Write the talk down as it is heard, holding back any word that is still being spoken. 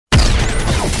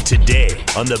Today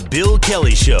on The Bill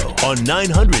Kelly Show on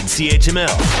 900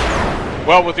 CHML.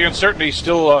 Well, with the uncertainty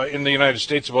still in the United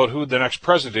States about who the next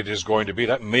president is going to be,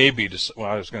 that may be,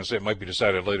 I was going to say it might be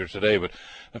decided later today, but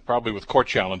probably with court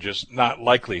challenges, not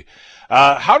likely.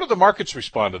 How do the markets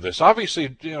respond to this?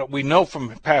 Obviously, we know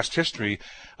from past history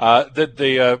that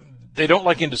they don't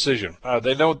like indecision.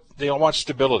 They don't want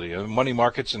stability, money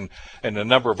markets and a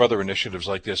number of other initiatives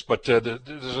like this. But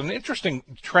there's an interesting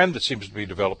trend that seems to be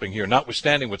developing here,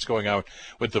 notwithstanding what's going on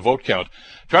with the vote count.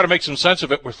 Try to make some sense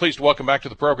of it. We're pleased to welcome back to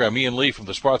the program Ian Lee from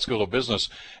the Sprott School of Business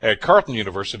at Carleton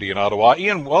University in Ottawa.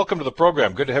 Ian, welcome to the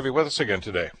program. Good to have you with us again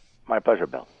today. My pleasure,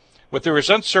 Bill. With there is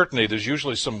uncertainty, there's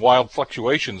usually some wild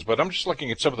fluctuations, but I'm just looking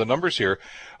at some of the numbers here.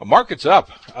 Market's up.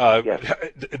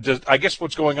 Yes. I guess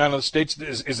what's going on in the States,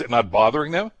 is it not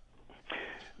bothering them?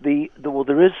 Well,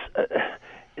 there is,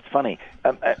 it's funny,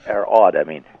 or odd. I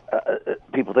mean,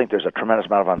 people think there's a tremendous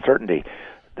amount of uncertainty.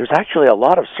 There's actually a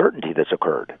lot of certainty that's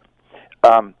occurred.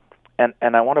 And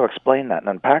I want to explain that and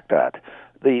unpack that.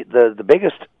 The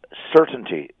biggest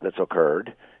certainty that's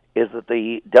occurred is that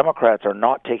the Democrats are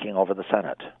not taking over the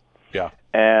Senate. Yeah.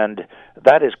 And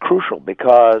that is crucial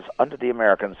because under the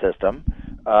American system,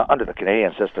 under the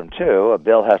Canadian system too, a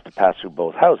bill has to pass through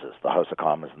both houses, the House of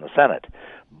Commons and the Senate.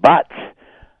 But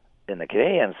in the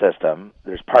Canadian system,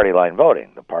 there's party line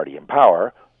voting. The party in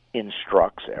power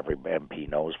instructs, every MP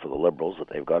knows for the Liberals that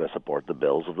they've got to support the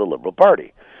bills of the Liberal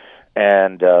Party.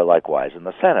 And likewise in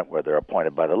the Senate, where they're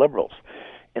appointed by the Liberals.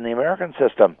 In the American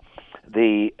system,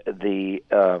 the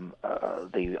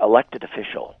elected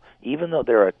official, even though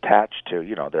they're attached to,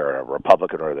 they're a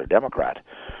Republican or they're a Democrat,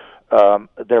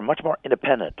 they're much more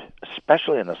independent,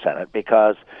 especially in the Senate,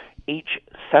 because each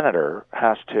senator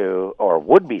has to, or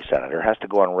would-be senator, has to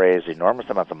go and raise enormous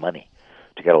amounts of money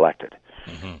to get elected.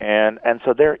 Mm-hmm. And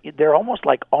so they're almost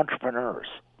like entrepreneurs,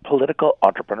 political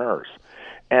entrepreneurs.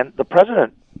 And the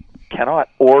president cannot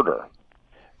order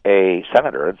a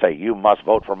senator and say, you must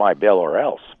vote for my bill or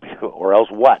else. Or else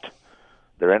what?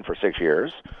 They're in for 6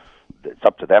 years. It's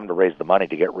up to them to raise the money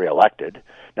to get reelected.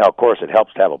 Now, of course, it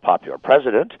helps to have a popular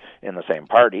president in the same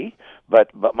party,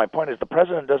 but my point is the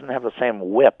president doesn't have the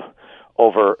same whip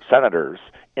over senators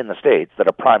in the States that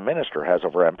a prime minister has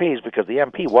over MPs, because the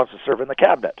MP wants to serve in the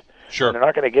cabinet. Sure. And they're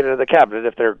not going to get into the cabinet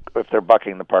if they're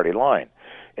bucking the party line.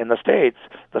 In the States,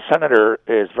 the senator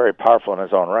is very powerful in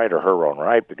his own right or her own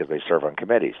right because they serve on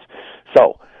committees.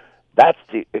 So that's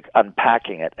the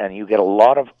unpacking it, and you get a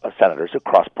lot of senators who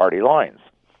cross party lines,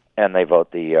 and they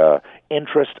vote the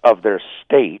interest of their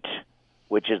state,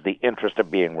 which is the interest of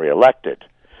being reelected.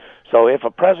 So if a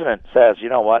president says, you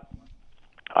know what,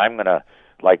 I'm going to,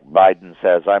 like Biden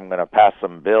says, I'm going to pass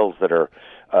some bills that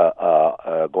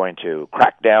are going to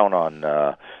crack down on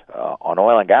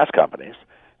oil and gas companies,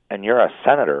 and you're a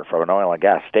senator from an oil and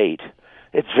gas state,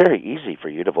 it's very easy for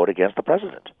you to vote against the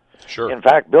president. Sure. In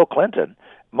fact, Bill Clinton,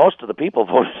 most of the people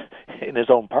voted in his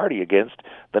own party against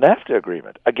the NAFTA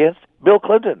agreement, against Bill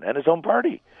Clinton and his own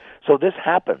party. So this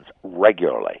happens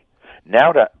regularly.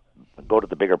 Now to go to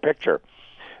the bigger picture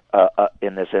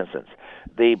in this instance,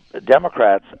 the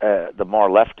Democrats, the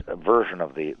more left version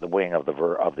of the wing of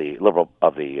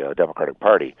the Democratic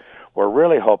Party, were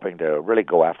really hoping to really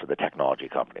go after the technology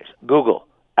companies, Google,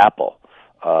 Apple,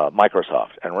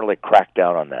 Microsoft, and really crack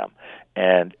down on them.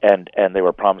 And they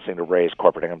were promising to raise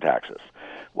corporate income taxes.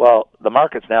 Well, the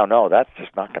markets now know that's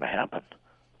just not going to happen.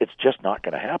 It's just not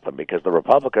going to happen because the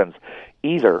Republicans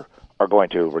either are going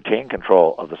to retain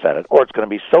control of the Senate, or it's going to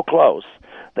be so close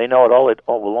they know it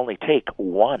will only take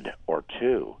one or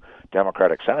two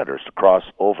Democratic senators to cross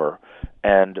over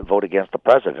and vote against the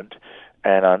president.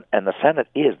 And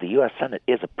the U.S. Senate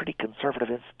is a pretty conservative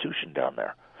institution down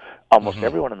there. Almost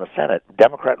everyone in the Senate,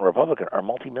 Democrat and Republican, are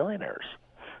multimillionaires.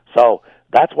 So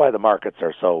that's why the markets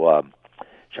are so,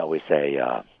 shall we say,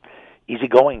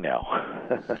 easygoing now.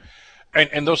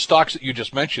 And those stocks that you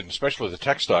just mentioned, especially the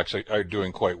tech stocks, are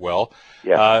doing quite well.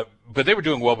 Yeah. But they were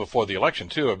doing well before the election,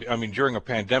 too. I mean, during a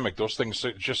pandemic, those things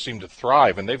just seem to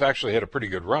thrive, and they've actually had a pretty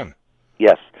good run.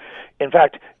 Yes. In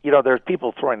fact, there's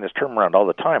people throwing this term around all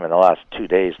the time in the last 2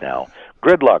 days now.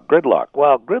 Gridlock.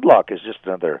 Well, gridlock is just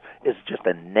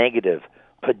a negative,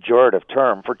 pejorative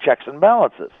term for checks and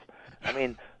balances. I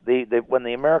mean, when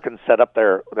the Americans set up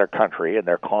their country and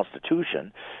their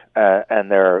constitution and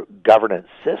their governance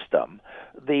system,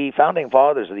 the founding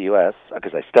fathers of the U.S.,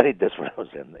 because I studied this when I was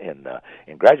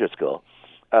in graduate school,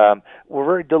 were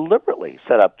very deliberately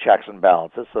set up checks and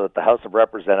balances so that the House of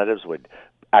Representatives would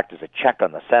act as a check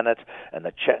on the Senate, and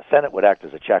the Senate would act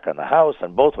as a check on the House,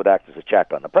 and both would act as a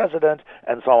check on the President,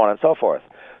 and so on and so forth.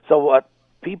 So what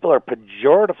people are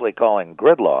pejoratively calling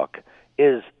gridlock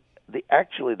is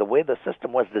the way the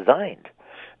system was designed.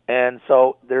 And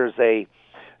so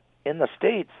in the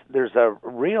States,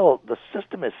 the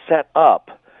system is set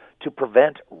up to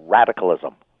prevent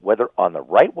radicalism, whether on the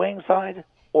right-wing side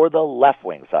or the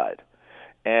left-wing side.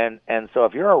 And so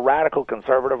if you're a radical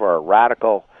conservative or a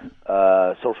radical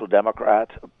social democrat,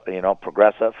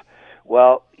 progressive,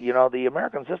 well, the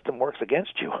American system works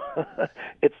against you.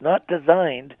 It's not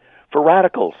designed for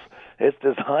radicals. It's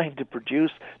designed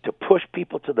to push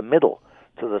people to the middle,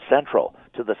 to the central,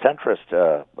 to the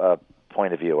centrist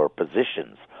point of view or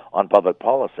positions on public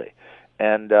policy.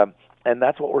 And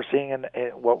that's what we're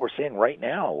seeing right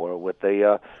now with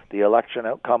the election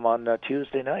outcome on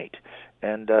Tuesday night.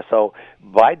 And so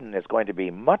Biden is going to be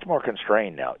much more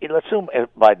constrained now. Let's assume if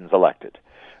Biden's elected.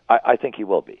 I think he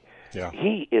will be. Yeah.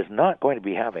 He is not going to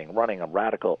be running a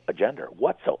radical agenda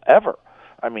whatsoever.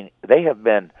 I mean, they have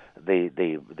been the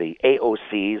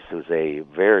AOCs, who's a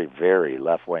very, very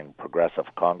left-wing progressive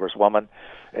congresswoman,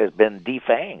 has been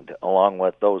defanged along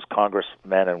with those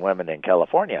congressmen and women in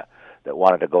California that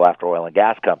wanted to go after oil and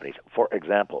gas companies, for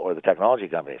example, or the technology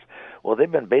companies. Well,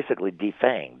 they've been basically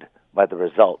defanged by the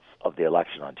results of the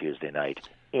election on Tuesday night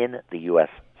in the U.S.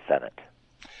 Senate.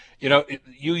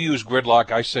 You use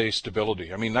gridlock, I say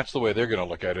stability. I mean, that's the way they're going to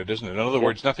look at it, isn't it? In other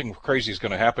words, nothing crazy is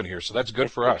going to happen here, so that's good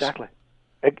for us. Exactly.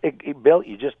 Bill,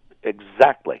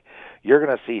 exactly. You're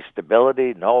going to see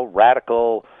stability, no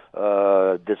radical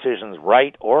decisions,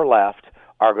 right or left,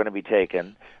 are going to be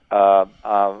taken,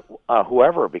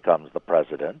 whoever becomes the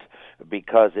president,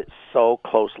 because it's so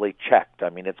closely checked. I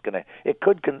mean,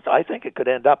 I think it could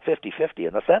end up 50-50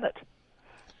 in the Senate,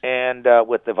 and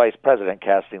with the vice president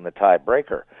casting the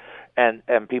tiebreaker.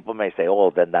 And people may say,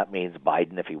 oh, then that means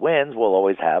Biden, if he wins, will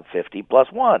always have 50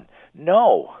 plus 1.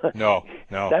 No.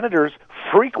 Senators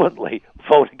frequently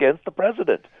vote against the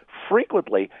president.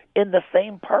 Frequently, in the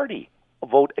same party,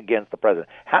 vote against the president.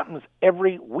 Happens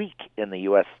every week in the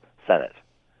U.S. Senate.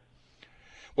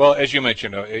 Well, as you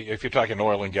mentioned, if you're talking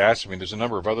oil and gas, I mean, there's a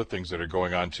number of other things that are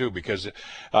going on, too, because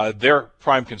their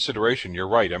prime consideration, you're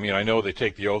right. I mean, I know they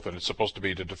take the oath, and it's supposed to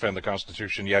be to defend the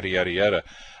Constitution, yada, yada, yada.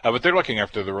 But they're looking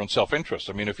after their own self-interest.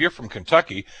 I mean, if you're from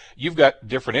Kentucky, you've got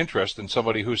different interests than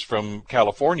somebody who's from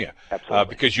California. Absolutely.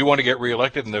 Because you want to get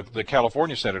reelected, and the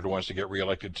California senator wants to get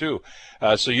reelected, too.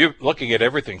 So you're looking at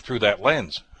everything through that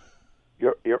lens.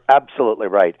 You're absolutely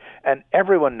right, and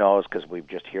everyone knows, because we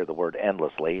just hear the word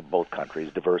endlessly. Both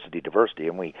countries, diversity,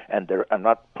 and I'm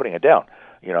not putting it down.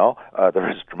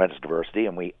 There is tremendous diversity,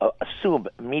 and we assume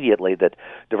immediately that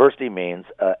diversity means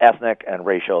ethnic and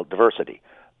racial diversity.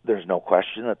 There's no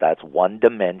question that that's one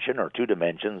dimension or two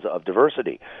dimensions of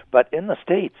diversity. But in the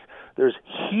States, there's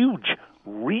huge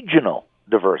regional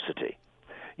diversity.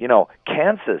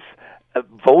 Kansas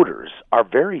voters are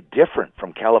very different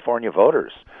from California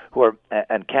voters,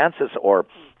 and Kansas or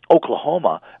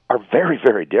Oklahoma are very,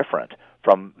 very different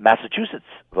from Massachusetts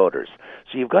voters.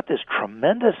 So you've got this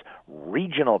tremendous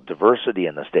regional diversity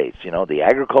in the states. The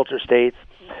agriculture states,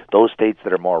 those states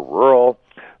that are more rural,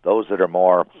 those that are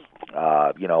more,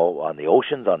 on the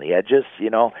oceans, on the edges,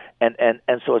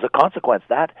 and so as a consequence,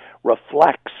 that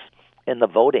reflects in the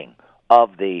voting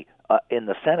of in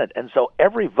the Senate. And so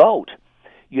every vote,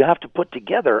 you have to put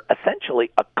together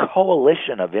essentially a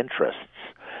coalition of interests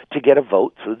to get a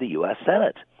vote through the U.S.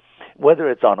 Senate. Whether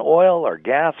it's on oil or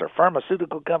gas or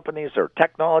pharmaceutical companies or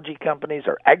technology companies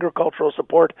or agricultural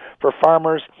support for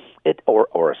farmers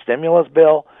or a stimulus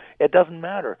bill, it doesn't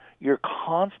matter. You're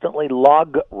constantly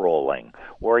log rolling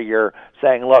where you're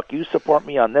saying, look, you support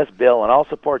me on this bill and I'll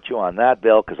support you on that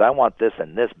bill because I want this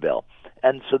and this bill.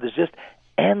 And so there's just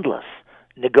endless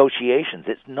negotiations.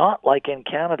 It's not like in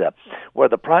Canada, where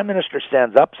the Prime Minister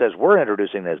stands up, says, we're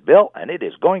introducing this bill, and it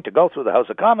is going to go through the House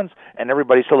of Commons, and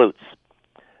everybody salutes.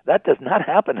 That does not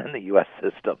happen in the U.S.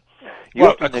 system.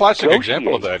 Well, a classic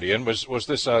example of that, Ian, was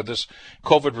this this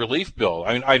COVID relief bill.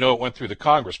 I mean, I know it went through the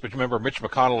Congress, but remember Mitch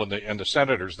McConnell and the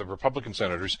senators, the Republican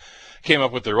senators, came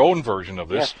up with their own version of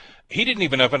this. Yes. He didn't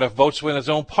even have enough votes within his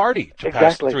own party to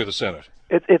pass it through the Senate.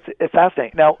 It's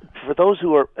fascinating. Now, for those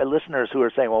who are listeners who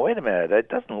are saying, well, wait a minute, it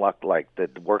doesn't look like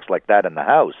that works like that in the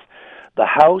House. The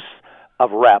House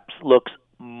of Reps looks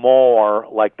more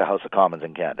like the House of Commons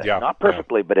in Canada. Yeah, not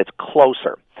perfectly, but it's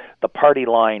closer. The party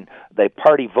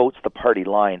votes the party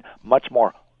line much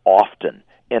more often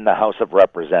in the House of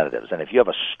Representatives. And if you have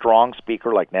a strong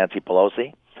speaker like Nancy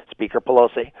Pelosi, Speaker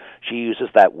Pelosi, she uses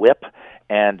that whip.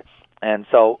 And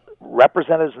so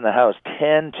representatives in the House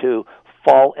tend to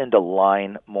fall into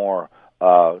line more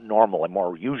normally,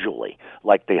 more usually,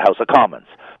 like the House of Commons.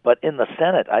 But in the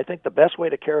Senate, I think the best way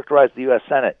to characterize the U.S.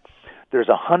 Senate, there's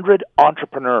 100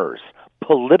 entrepreneurs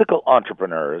political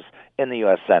entrepreneurs in the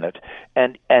U.S. Senate,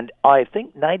 and I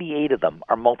think 98 of them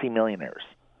are multimillionaires.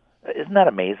 Isn't that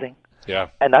amazing? Yeah.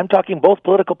 And I'm talking both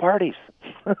political parties.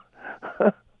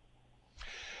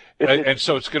 And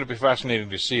so it's going to be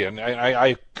fascinating to see. And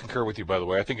I concur with you, by the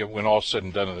way. I think when all's said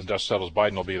and done and the dust settles,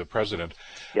 Biden will be the president.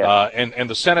 Yeah. And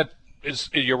the Senate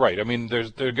you're right. I mean, there are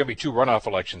going to be 2 runoff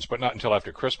elections, but not until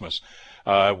after Christmas.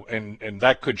 And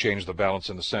that could change the balance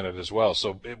in the Senate as well.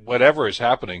 So whatever is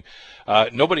happening,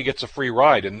 nobody gets a free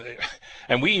ride.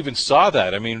 And we even saw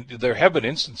that. I mean, there have been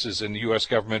instances in the U.S.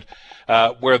 government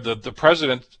where the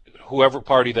president, whoever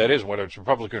party that is, whether it's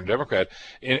Republican or Democrat,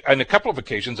 on a couple of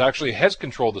occasions actually has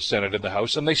controlled the Senate and the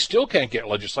House, and they still can't get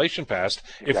legislation passed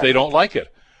if they don't like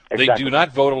it. Exactly. They do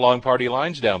not vote along party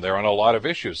lines down there on a lot of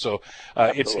issues. So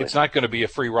it's not going to be a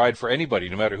free ride for anybody,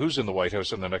 no matter who's in the White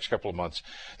House in the next couple of months.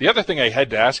 The other thing I had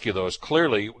to ask you, though, is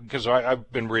clearly, because I've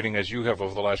been reading, as you have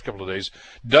over the last couple of days,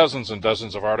 dozens and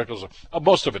dozens of articles,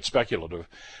 most of it speculative.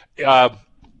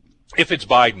 If it's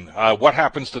Biden, what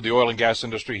happens to the oil and gas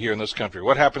industry here in this country?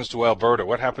 What happens to Alberta?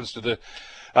 What happens to the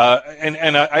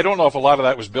and I don't know if a lot of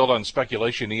that was built on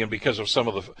speculation, Ian, because of some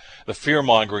of the fear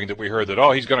mongering that we heard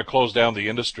that he's going to close down the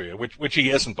industry, which he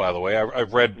isn't, by the way.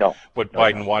 I've read what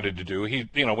Biden wanted to do. He,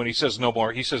 when he says no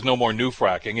more, he says no more new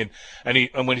fracking,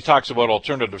 and when he talks about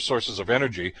alternative sources of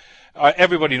energy,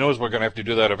 everybody knows we're going to have to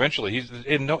do that eventually.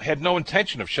 He had no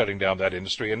intention of shutting down that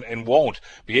industry and won't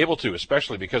be able to,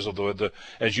 especially because of the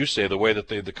as you say, the way that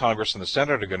the Congress and the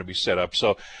Senate are going to be set up.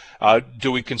 So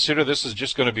do we consider this as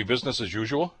just going to be business as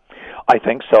usual? I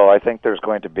think so. I think there's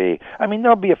going to be,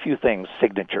 there'll be a few things,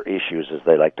 signature issues, as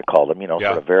they like to call them, sort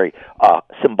of very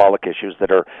symbolic issues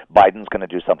that are, Biden's going to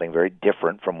do something very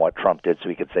different from what Trump did, so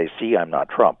he could say, see, I'm not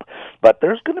Trump. But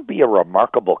there's going to be a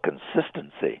remarkable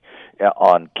consistency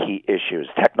on key issues,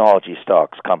 technology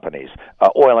stocks, companies,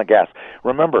 oil and gas.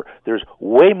 Remember, there's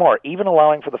way more, even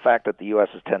allowing for the fact that the U.S.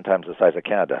 is 10 times the size of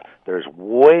Canada, there's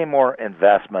way more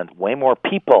investment, way more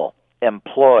people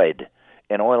employed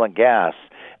in oil and gas,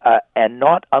 and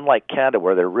not unlike Canada,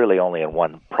 where they're really only in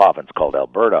one province called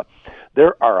Alberta.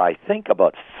 There are, I think,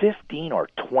 about 15 or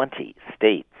 20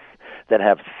 states that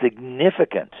have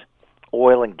significant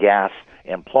oil and gas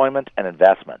employment and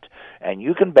investment. And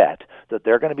you can bet that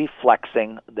they're going to be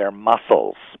flexing their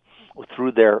muscles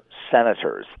through their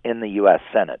senators in the U.S.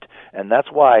 Senate. And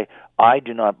that's why I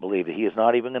do not believe that he is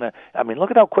not even going to... look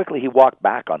at how quickly he walked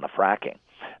back on the fracking.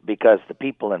 Because the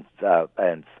people in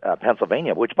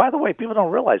Pennsylvania, which, by the way, people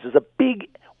don't realize is a big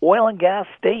oil and gas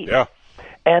state,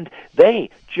 and they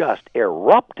just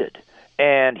erupted,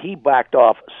 and he backed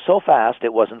off so fast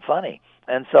it wasn't funny.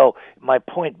 And so my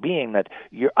point being that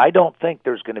I don't think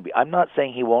there's going to be, I'm not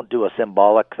saying he won't do a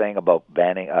symbolic thing about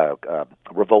banning,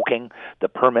 revoking the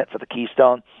permit for the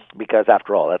Keystone, because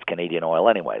after all, that's Canadian oil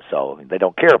anyway, so they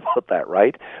don't care about that,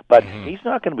 right? But he's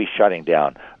not going to be shutting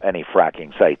down any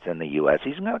fracking sites in the U.S.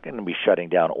 He's not going to be shutting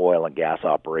down oil and gas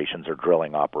operations or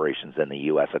drilling operations in the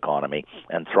U.S. economy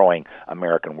and throwing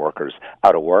American workers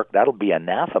out of work. That'll be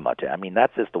anathema to,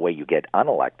 that's just the way you get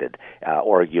unelected,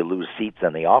 or you lose seats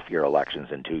in the off-year elections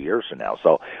in 2 years from now.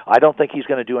 So I don't think he's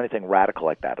going to do anything radical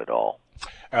like that at all.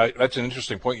 That's an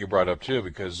interesting point you brought up, too,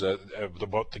 because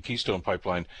about the Keystone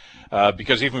Pipeline,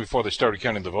 because even before they started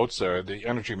counting the votes there, the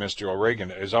Energy Minister O'Regan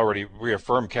has already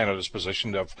reaffirmed Canada's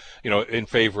position of, in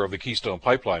favor of the Keystone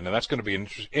Pipeline. And that's going to be an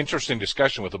interesting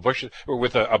discussion with a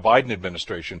Biden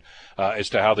administration as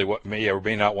to how they may or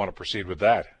may not want to proceed with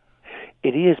that.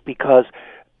 It is, because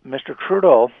Mr.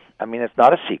 Trudeau, it's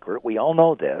not a secret, we all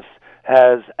know this,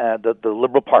 has the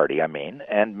Liberal Party, and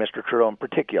Mr. Trudeau in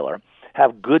particular,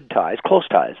 have good ties, close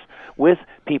ties, with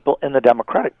people in the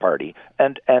Democratic Party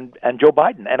and Joe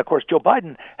Biden. And, of course, Joe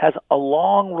Biden has a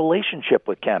long relationship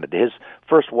with Canada. His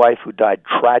first wife, who died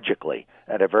tragically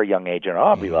at a very young age in an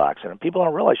automobile accident, people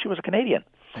don't realize she was a Canadian.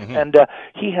 And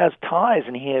he has ties,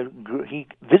 and he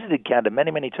visited Canada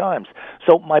many, many times.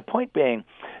 So my point being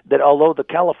that although the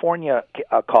California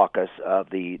caucus of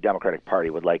the Democratic Party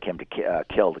would like him to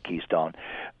kill the Keystone,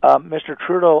 Mr.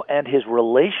 Trudeau and his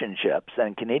relationships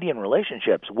and Canadian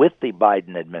relationships with the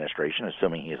Biden administration,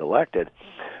 assuming he's elected,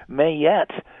 may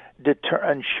yet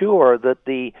ensure that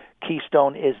the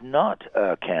Keystone is not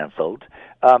canceled,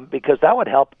 because that would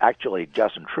help actually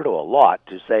Justin Trudeau a lot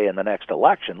to say in the next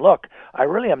election, look, I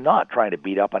really am not trying to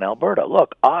beat up on Alberta.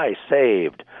 Look, I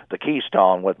saved the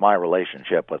Keystone with my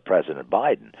relationship with President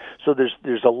Biden. So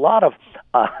there's a lot of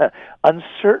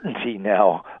uncertainty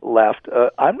now left.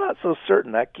 I'm not so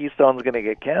certain that Keystone's going to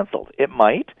get canceled. It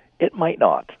might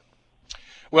not.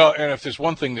 Well, and if there's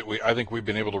one thing that I think we've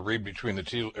been able to read between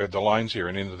the lines here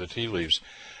and into the tea leaves,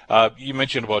 you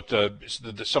mentioned about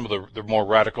some of the more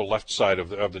radical left side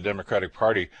of the Democratic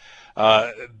Party.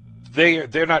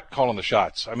 They're not calling the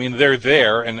shots. I mean, they're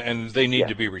there, and they need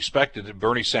to be respected.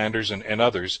 Bernie Sanders and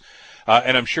others.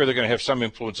 And I'm sure they're going to have some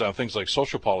influence on things like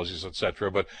social policies, et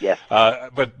cetera. But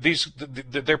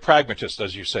they're pragmatists,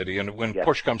 as you said, Ian. When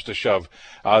push comes to shove,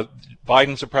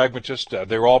 Biden's a pragmatist.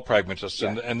 They're all pragmatists,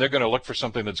 and they're going to look for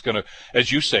something that's going to,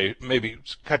 as you say, maybe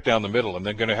cut down the middle, and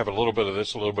they're going to have a little bit of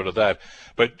this, a little bit of that.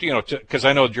 But because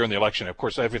I know during the election, of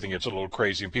course, everything gets a little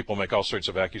crazy, and people make all sorts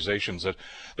of accusations that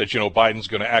Biden's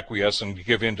going to acquiesce and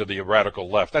give in to the radical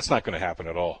left. That's not going to happen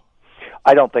at all.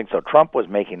 I don't think so. Trump was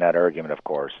making that argument, of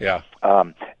course. Yeah.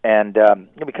 Because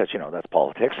that's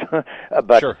politics.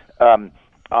 But sure.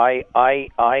 I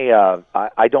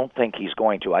don't think he's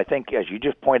going to. I think, as you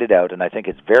just pointed out, and I think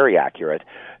it's very accurate,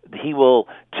 he will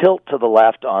tilt to the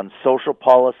left on social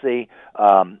policy,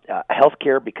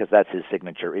 healthcare, because that's his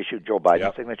signature issue, Joe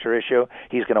Biden's signature issue.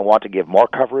 He's going to want to give more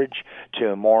coverage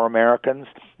to more Americans,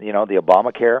 the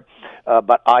Obamacare.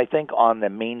 But I think on the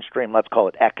mainstream, let's call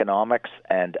it economics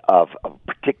and of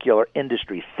particular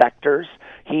industry sectors,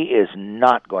 he is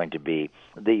not going to be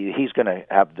he's going to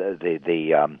have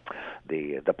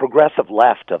the progressive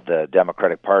left of the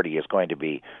Democratic Party is going to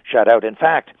be shut out. In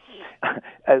fact,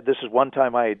 this is one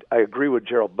time I agree with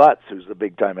Gerald Butts, who's the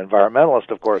big-time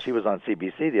environmentalist, of course. He was on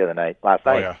CBC last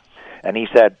night, and he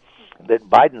said that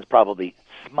Biden's probably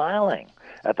smiling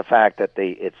at the fact that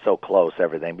it's so close,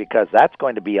 everything, because that's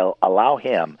going to allow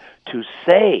him to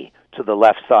say to the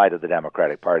left side of the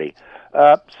Democratic Party,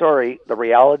 sorry, the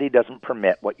reality doesn't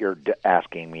permit what you're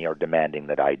asking me or demanding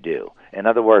that I do. In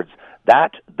other words,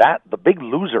 that the big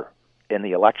loser in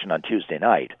the election on Tuesday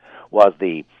night was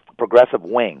the progressive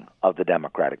wing of the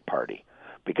Democratic Party,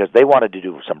 because they wanted to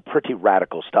do some pretty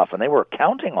radical stuff, and they were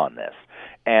counting on this.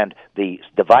 And the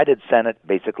divided Senate,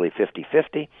 basically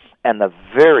 50-50, and the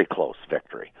very close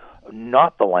victory,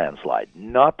 not the landslide,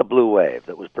 not the blue wave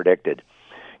that was predicted,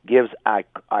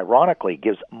 ironically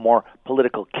gives more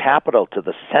political capital to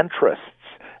the centrists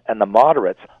and the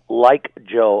moderates like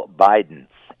Joe Biden,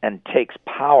 and takes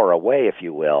power away, if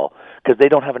you will, because they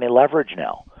don't have any leverage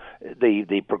now.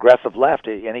 The progressive left,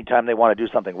 anytime they want to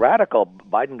do something radical,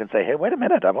 Biden can say, "Hey, wait a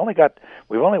minute!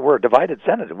 We're a divided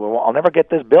Senate. I'll never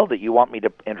get this bill that you want me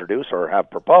to introduce or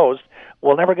have proposed.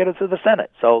 We'll never get it through the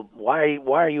Senate. So why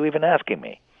are you even asking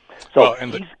me?" So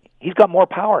he's got more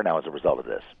power now as a result of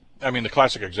this. I mean, the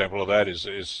classic example of that is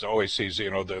OAC's,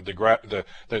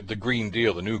 the Green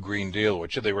Deal, the new Green Deal,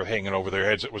 which they were hanging over their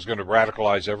heads. It was going to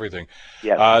radicalize everything.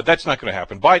 Yes. That's not going to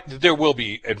happen. There will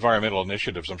be environmental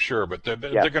initiatives, I'm sure, but they're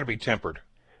going to be tempered.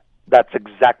 That's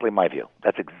exactly my view.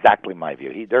 They're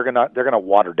going to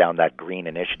water down that green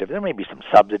initiative. There may be some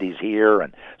subsidies here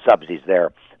and subsidies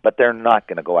there, but they're not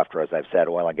going to go after, as I've said,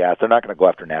 oil and gas. They're not going to go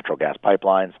after natural gas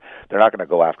pipelines. They're not going to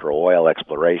go after oil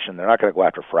exploration. They're not going to go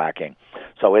after fracking.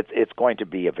 So it's going to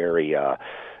be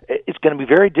it's going to be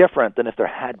very different than if there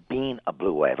had been a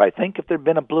blue wave. I think if there had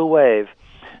been a blue wave,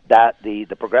 that the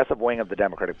progressive wing of the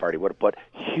Democratic Party would have put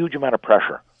a huge amount of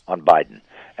pressure on Biden,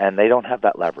 and they don't have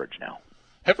that leverage now.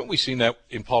 Haven't we seen that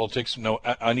in politics? No,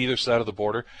 on either side of the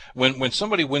border, when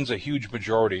somebody wins a huge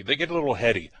majority, they get a little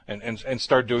heady and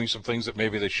start doing some things that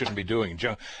maybe they shouldn't be doing,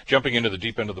 jumping into the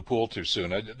deep end of the pool too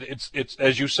soon. It's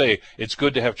as you say, it's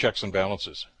good to have checks and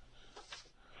balances.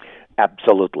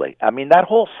 Absolutely. I mean, that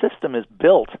whole system is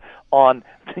built on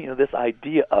this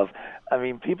idea of,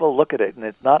 people look at it and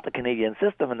it's not the Canadian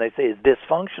system, and they say it's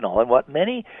dysfunctional.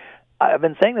 And I've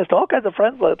been saying this to all kinds of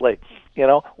friends lately.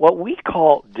 What we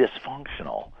call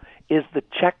dysfunctional is the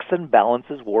checks and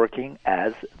balances working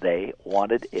as they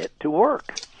wanted it to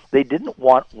work. They didn't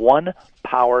want one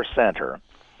power center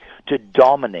to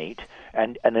dominate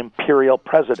an imperial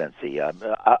presidency,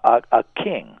 a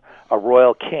king, a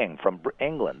royal king from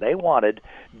England. They wanted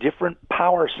different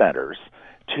power centers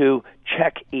to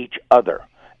check each other.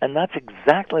 And that's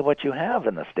exactly what you have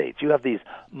in the States. You have these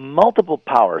multiple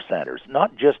power centers,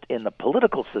 not just in the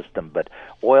political system, but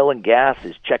oil and gas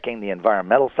is checking the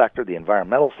environmental sector. The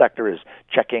environmental sector is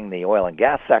checking the oil and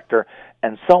gas sector,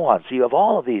 and so on. So you have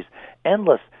all of these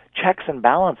endless checks and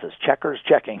balances, checkers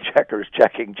checking checkers,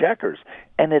 checking checkers.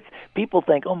 And people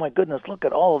think, oh my goodness, look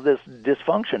at all of this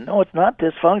dysfunction. No, it's not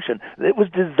dysfunction. It was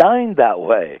designed that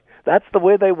way. That's the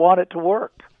way they want it to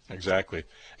work. Exactly.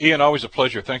 Ian, always a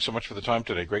pleasure. Thanks so much for the time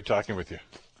today. Great talking with you.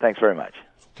 Thanks very much.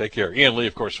 Take care. Ian Lee,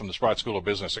 of course, from the Sprott School of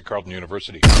Business at Carleton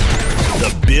University.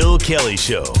 The Bill Kelly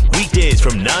Show, weekdays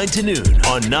from 9 to noon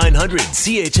on 900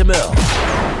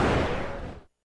 CHML.